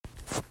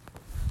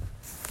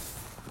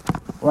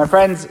Well, my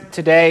friends,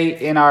 today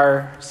in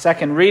our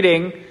second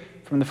reading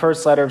from the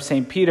first letter of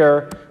St.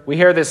 Peter, we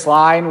hear this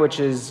line, which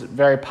is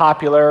very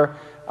popular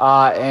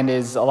and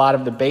is a lot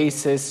of the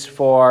basis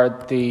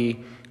for the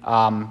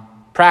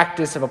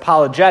practice of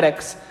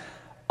apologetics.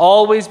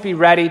 Always be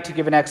ready to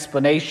give an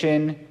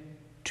explanation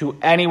to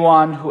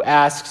anyone who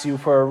asks you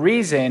for a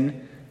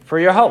reason for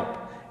your hope.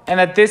 And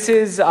that this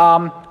is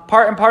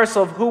part and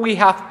parcel of who we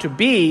have to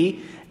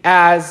be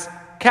as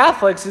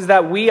Catholics, is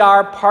that we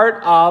are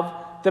part of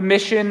the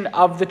mission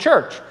of the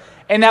church.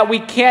 And that we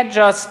can't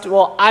just,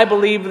 I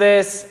believe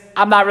this,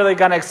 I'm not really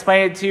going to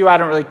explain it to you, I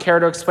don't really care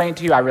to explain it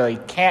to you, I really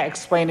can't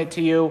explain it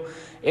to you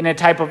in a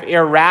type of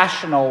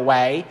irrational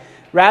way.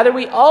 Rather,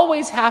 we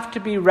always have to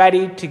be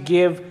ready to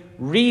give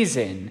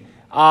reason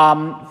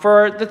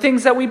for the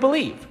things that we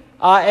believe.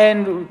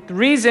 And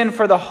reason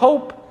for the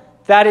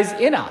hope that is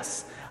in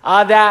us.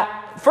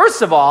 That,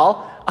 first of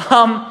all,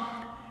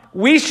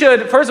 we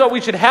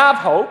should have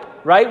hope,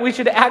 right? We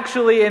should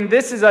actually, and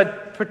this is a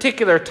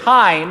particular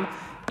time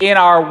in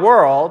our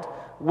world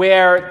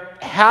where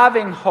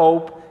having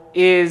hope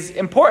is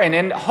important.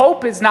 And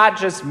hope is not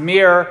just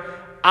mere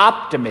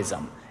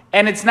optimism.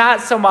 And it's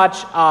not so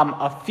much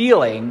a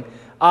feeling.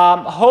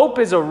 Hope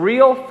is a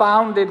real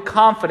founded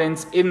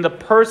confidence in the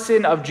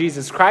person of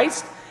Jesus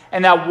Christ,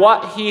 and that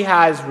what he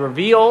has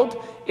revealed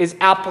is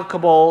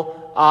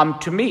applicable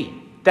to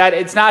me. That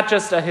it's not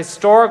just a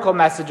historical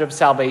message of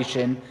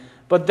salvation,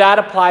 but that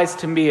applies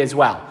to me as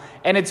well.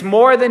 And it's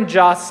more than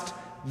just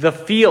the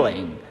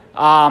feeling.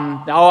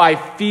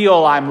 I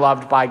feel I'm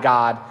loved by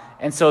God,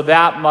 and so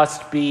that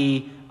must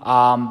be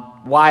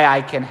why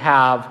I can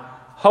have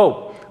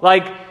hope.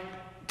 Like,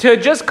 to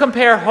just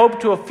compare hope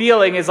to a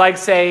feeling is like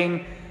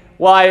saying,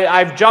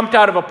 I've jumped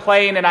out of a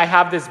plane and I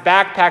have this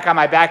backpack on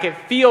my back. It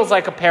feels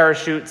like a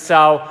parachute,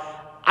 so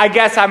I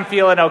guess I'm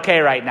feeling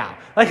okay right now.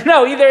 Like,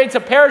 no, either it's a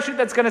parachute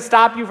that's going to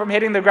stop you from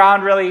hitting the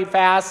ground really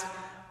fast,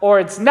 or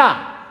it's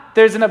not.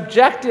 There's an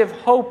objective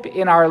hope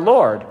in our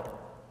Lord.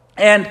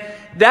 And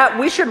that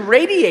we should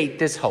radiate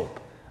this hope,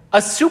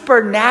 a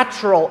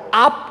supernatural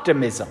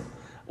optimism.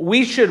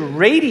 We should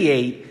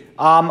radiate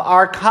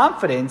our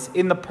confidence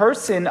in the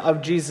person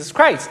of Jesus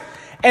Christ.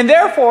 And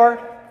therefore,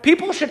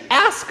 people should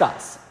ask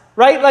us,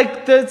 right?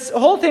 Like, this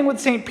whole thing with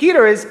St.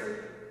 Peter is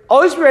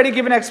always be ready to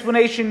give an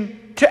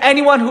explanation to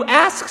anyone who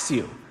asks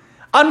you.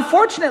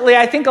 Unfortunately,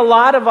 I think a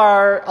lot of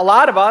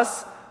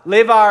us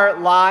live our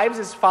lives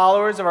as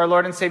followers of our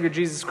Lord and Savior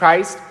Jesus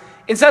Christ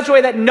in such a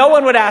way that no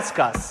one would ask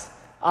us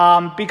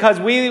because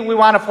we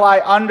want to fly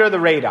under the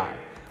radar.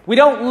 We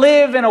don't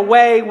live in a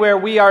way where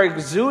we are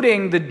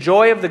exuding the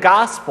joy of the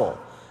gospel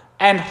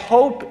and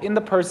hope in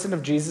the person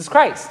of Jesus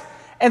Christ.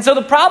 And so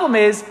the problem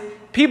is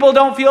people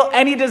don't feel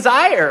any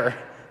desire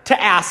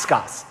to ask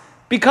us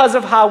because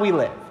of how we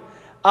live.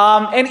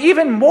 And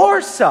even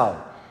more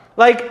so,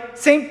 like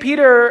St.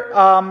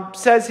 Peter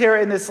says here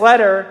in this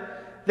letter,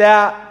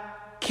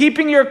 that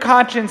keeping your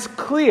conscience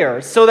clear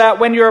so that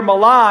when you're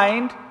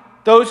maligned,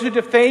 those who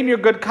defame your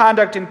good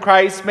conduct in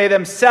Christ may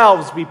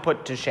themselves be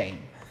put to shame.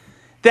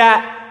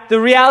 That the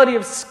reality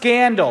of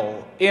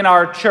scandal in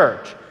our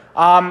church,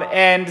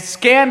 and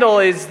scandal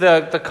is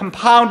the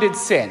compounded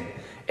sin.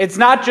 It's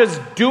not just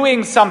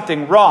doing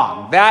something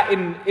wrong. That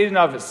in and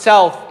of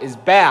itself is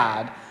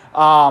bad,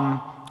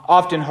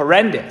 often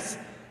horrendous.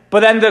 But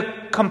then the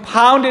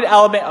compounded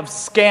element of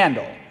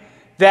scandal,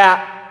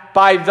 that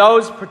by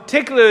those,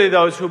 particularly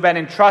those who've been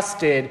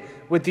entrusted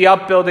with the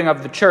upbuilding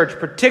of the church,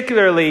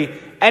 particularly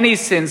any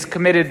sins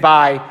committed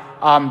by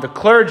the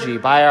clergy,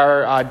 by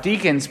our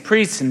deacons,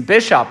 priests, and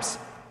bishops,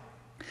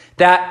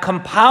 that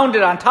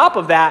compounded on top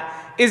of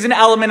that is an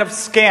element of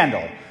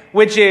scandal,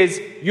 which is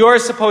you're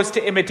supposed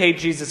to imitate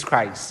Jesus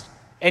Christ,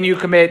 and you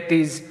commit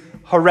these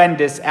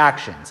horrendous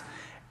actions.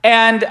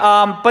 And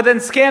but then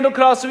scandal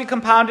could also be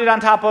compounded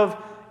on top of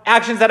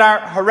actions that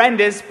aren't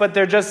horrendous, but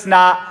they're just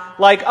not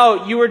like,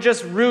 you were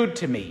just rude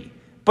to me,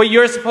 but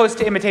you're supposed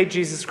to imitate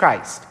Jesus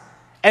Christ.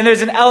 And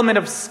there's an element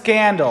of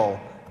scandal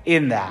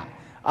in that.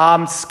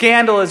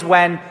 Scandal is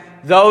when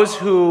those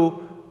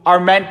who are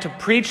meant to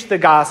preach the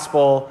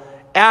gospel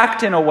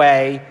act in a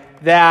way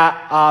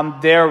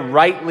that they're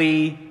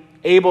rightly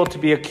able to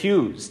be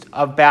accused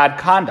of bad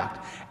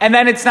conduct. And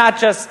then it's not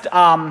just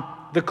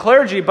the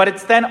clergy, but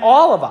it's then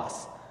all of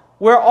us.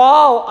 We're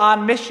all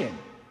on mission.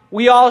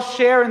 We all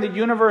share in the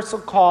universal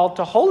call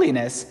to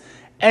holiness.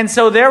 And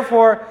so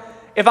therefore,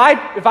 if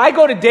I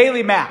go to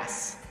daily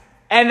mass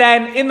and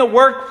then in the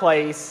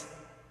workplace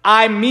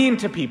I'm mean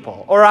to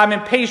people, or I'm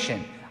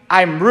impatient,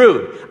 I'm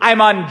rude, I'm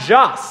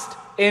unjust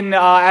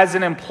as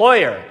an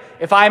employer,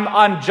 if I'm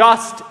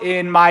unjust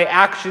in my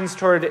actions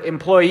toward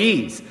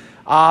employees,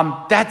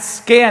 that's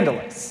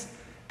scandalous.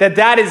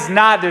 That is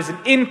not, there's an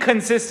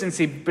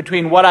inconsistency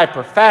between what I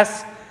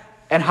profess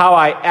and how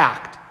I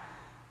act.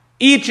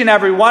 Each and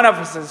every one of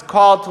us is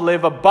called to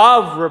live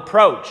above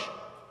reproach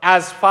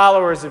as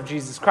followers of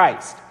Jesus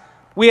Christ.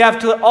 We have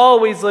to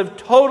always live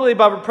totally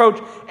above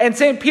reproach. And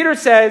St. Peter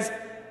says,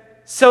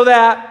 so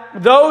that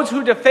those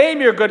who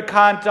defame your good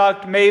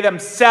conduct may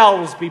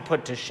themselves be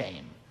put to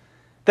shame.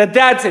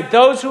 That's it.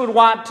 Those who would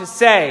want to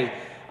say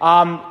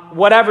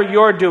whatever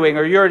you're doing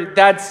or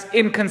that's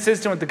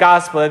inconsistent with the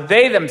gospel, that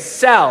they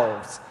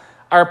themselves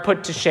are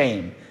put to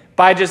shame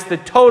by just the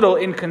total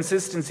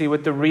inconsistency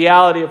with the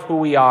reality of who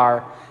we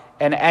are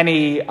and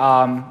any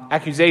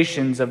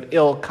accusations of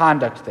ill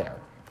conduct there.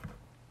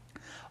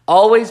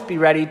 Always be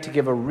ready to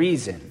give a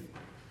reason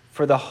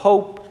for the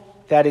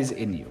hope that is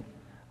in you.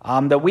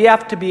 That we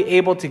have to be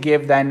able to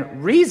give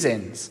then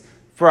reasons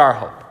for our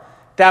hope.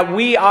 That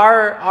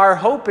our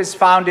hope is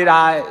founded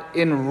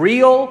in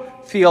real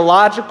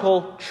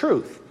theological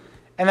truth.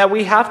 And that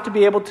we have to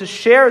be able to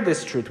share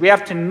this truth. We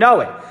have to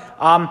know it.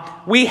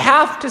 We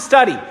have to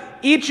study,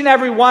 each and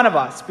every one of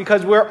us,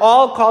 because we're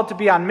all called to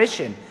be on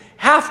mission,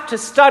 have to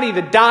study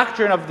the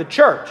doctrine of the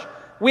church.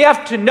 We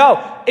have to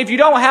know. If you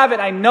don't have it,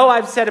 I know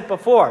I've said it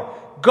before,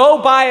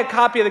 go buy a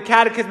copy of the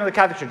Catechism of the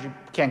Catholic Church. You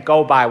can't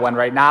go buy one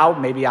right now.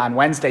 Maybe on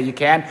Wednesday you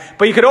can.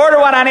 But you could order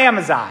one on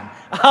Amazon.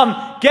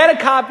 Get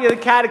a copy of the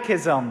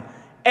Catechism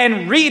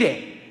and read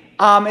it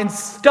and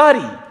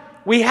study.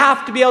 We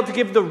have to be able to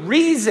give the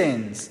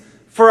reasons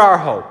for our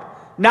hope.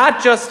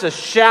 Not just a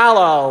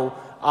shallow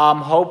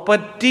hope,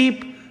 but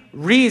deep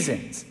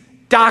reasons.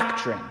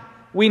 Doctrine.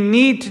 We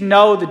need to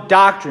know the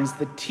doctrines,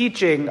 the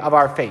teaching of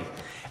our faith.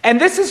 And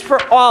this is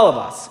for all of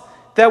us,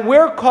 that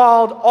we're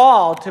called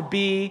all to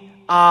be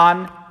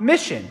on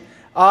mission.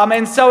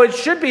 And so it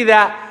should be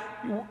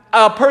that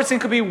a person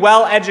could be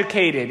well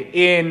educated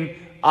in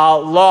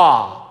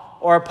law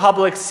or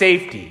public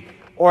safety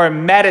or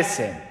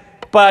medicine.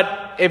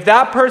 But if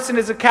that person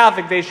is a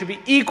Catholic, they should be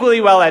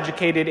equally well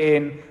educated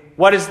in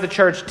what does the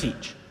church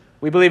teach.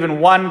 We believe in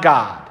one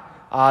God,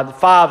 the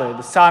Father,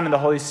 the Son, and the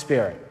Holy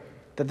Spirit.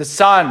 That the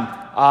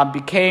Son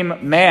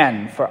became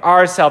man for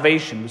our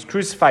salvation, was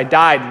crucified,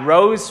 died,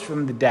 rose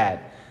from the dead.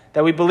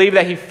 That we believe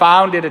that he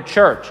founded a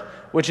church,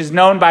 which is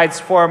known by its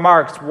four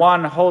marks,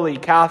 one, holy,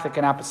 Catholic,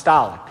 and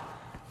apostolic.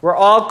 We're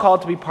all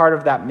called to be part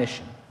of that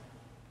mission.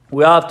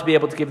 We all have to be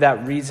able to give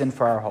that reason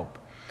for our hope.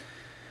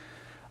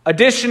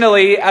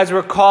 Additionally, as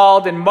we're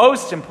called, and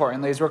most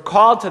importantly, as we're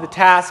called to the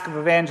task of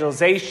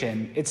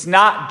evangelization, it's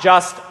not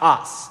just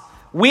us.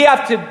 We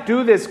have to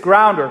do this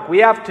groundwork. We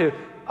have to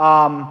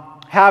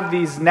have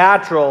these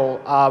natural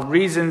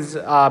reasons,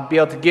 be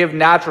able to give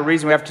natural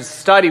reason. We have to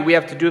study. We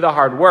have to do the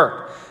hard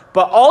work.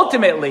 But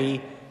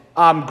ultimately,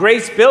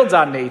 grace builds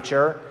on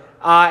nature,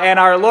 and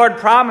our Lord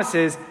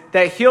promises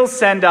that he'll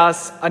send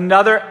us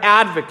another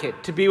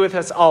advocate to be with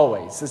us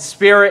always, the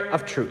Spirit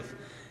of truth.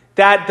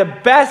 That the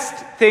best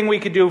thing we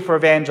could do for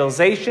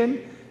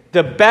evangelization,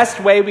 the best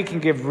way we can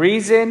give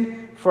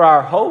reason for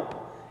our hope,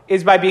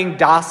 is by being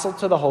docile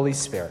to the Holy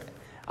Spirit,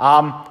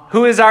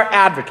 who is our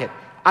advocate.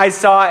 I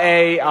saw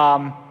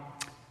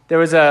there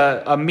was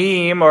a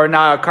meme or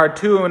not a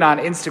cartoon on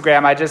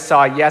Instagram I just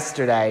saw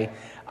yesterday.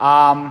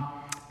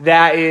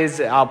 That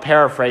is, I'll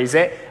paraphrase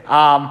it.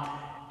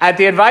 At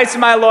the advice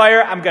of my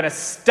lawyer, I'm going to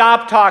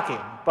stop talking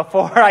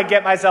before I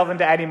get myself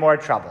into any more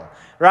trouble,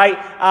 right?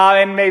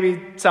 And maybe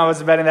some of us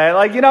have been in there,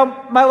 like,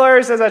 my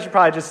lawyer says I should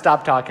probably just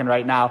stop talking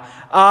right now.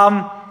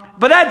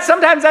 But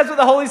sometimes that's what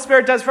the Holy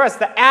Spirit does for us,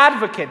 the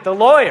advocate, the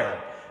lawyer,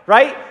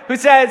 right? Who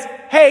says,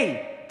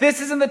 hey, this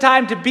isn't the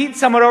time to beat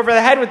someone over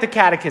the head with the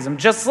catechism.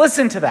 Just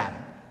listen to them.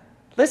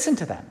 Listen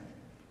to them.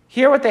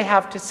 Hear what they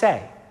have to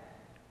say.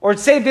 Or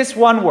say this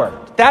one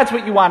word. That's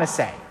what you want to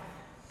say.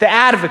 The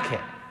advocate,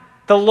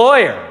 the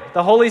lawyer,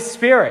 the Holy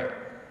Spirit,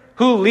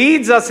 who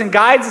leads us and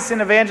guides us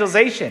in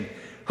evangelization,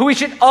 who we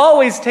should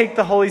always take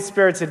the Holy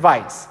Spirit's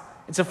advice.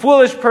 It's a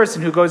foolish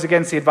person who goes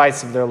against the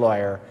advice of their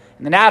lawyer.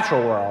 In the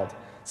natural world,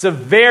 it's a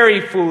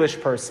very foolish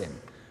person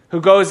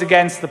who goes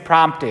against the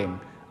prompting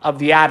of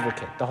the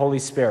advocate, the Holy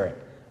Spirit,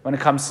 when it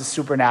comes to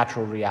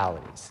supernatural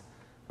realities.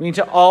 We need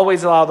to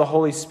always allow the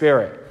Holy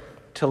Spirit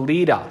to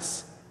lead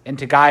us and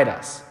to guide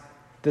us.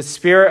 The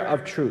Spirit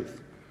of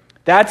truth.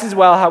 That's as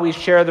well how we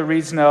share the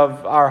reason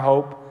of our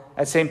hope,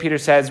 as St. Peter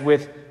says,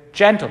 with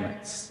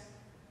gentleness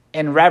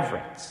and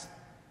reverence.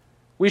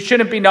 We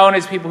shouldn't be known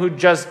as people who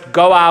just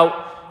go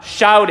out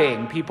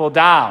shouting people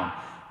down,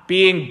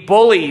 being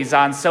bullies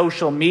on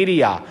social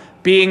media,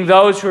 being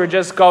those who are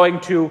just going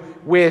to,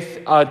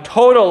 with a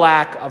total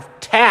lack of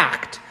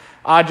tact,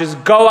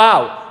 just go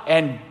out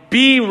and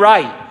be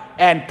right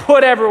and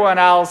put everyone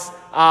else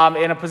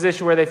in a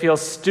position where they feel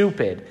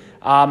stupid.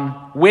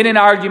 Win an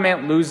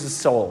argument, lose a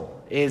soul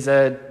is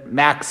a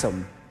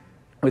maxim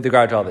with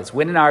regard to all this.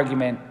 Win an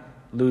argument,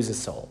 lose a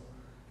soul.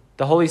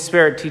 The Holy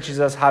Spirit teaches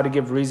us how to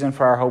give reason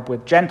for our hope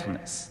with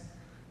gentleness,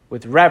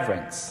 with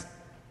reverence,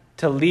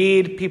 to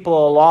lead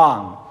people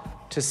along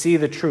to see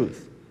the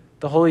truth.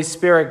 The Holy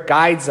Spirit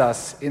guides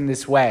us in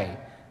this way,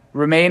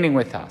 remaining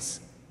with us,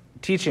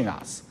 teaching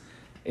us.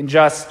 In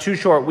just 2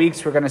 short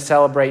weeks, we're going to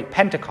celebrate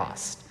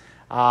Pentecost,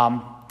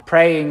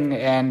 praying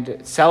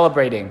and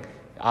celebrating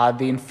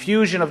the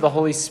infusion of the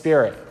Holy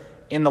Spirit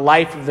in the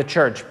life of the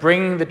church,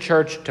 bringing the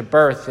church to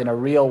birth in a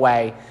real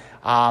way,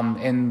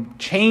 and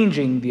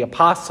changing the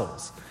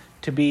apostles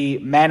to be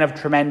men of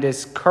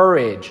tremendous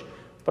courage,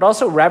 but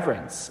also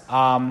reverence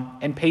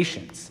and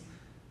patience.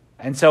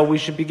 And so we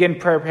should begin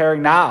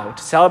preparing now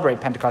to celebrate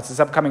Pentecost. This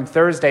upcoming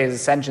Thursday is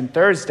Ascension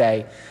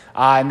Thursday,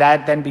 and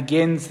that then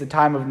begins the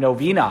time of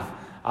novena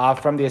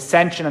from the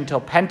Ascension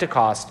until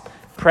Pentecost,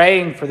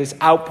 praying for this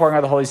outpouring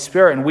of the Holy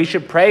Spirit. And we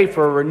should pray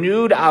for a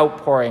renewed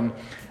outpouring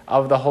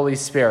of the Holy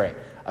Spirit,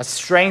 a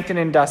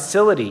strengthening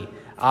docility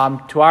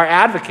to our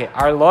advocate,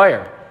 our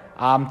lawyer,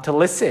 to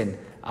listen,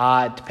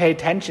 to pay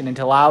attention, and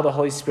to allow the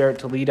Holy Spirit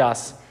to lead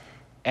us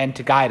and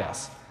to guide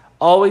us.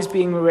 Always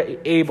being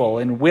able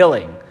and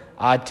willing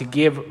to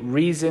give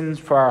reasons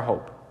for our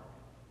hope.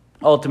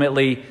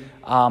 Ultimately,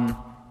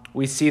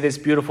 we see this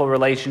beautiful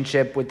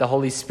relationship with the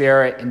Holy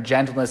Spirit in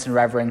gentleness and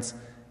reverence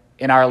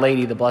in Our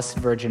Lady, the Blessed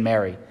Virgin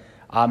Mary.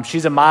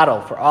 She's a model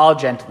for all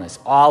gentleness,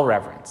 all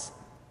reverence.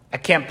 I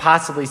can't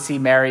possibly see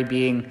Mary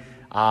being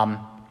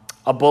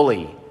a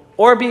bully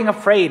or being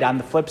afraid on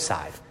the flip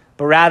side,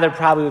 but rather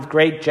probably with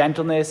great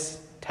gentleness,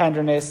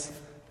 tenderness,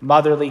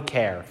 motherly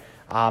care,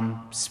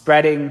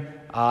 spreading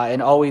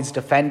and always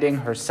defending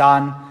her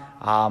son,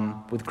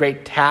 with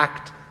great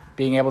tact,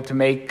 being able to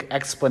make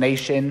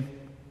explanation,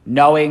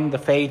 knowing the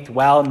faith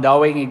well,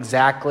 knowing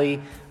exactly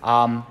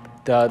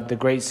the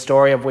great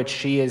story of which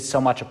she is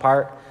so much a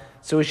part.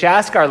 So we should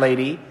ask Our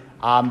Lady,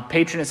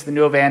 patroness of the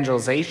new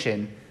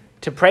evangelization,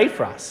 to pray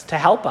for us, to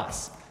help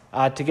us,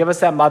 to give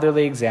us that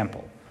motherly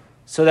example,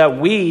 so that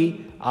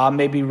we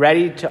may be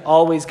ready to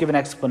always give an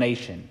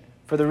explanation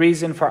for the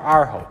reason for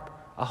our hope,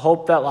 a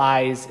hope that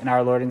lies in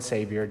our Lord and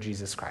Savior,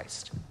 Jesus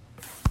Christ.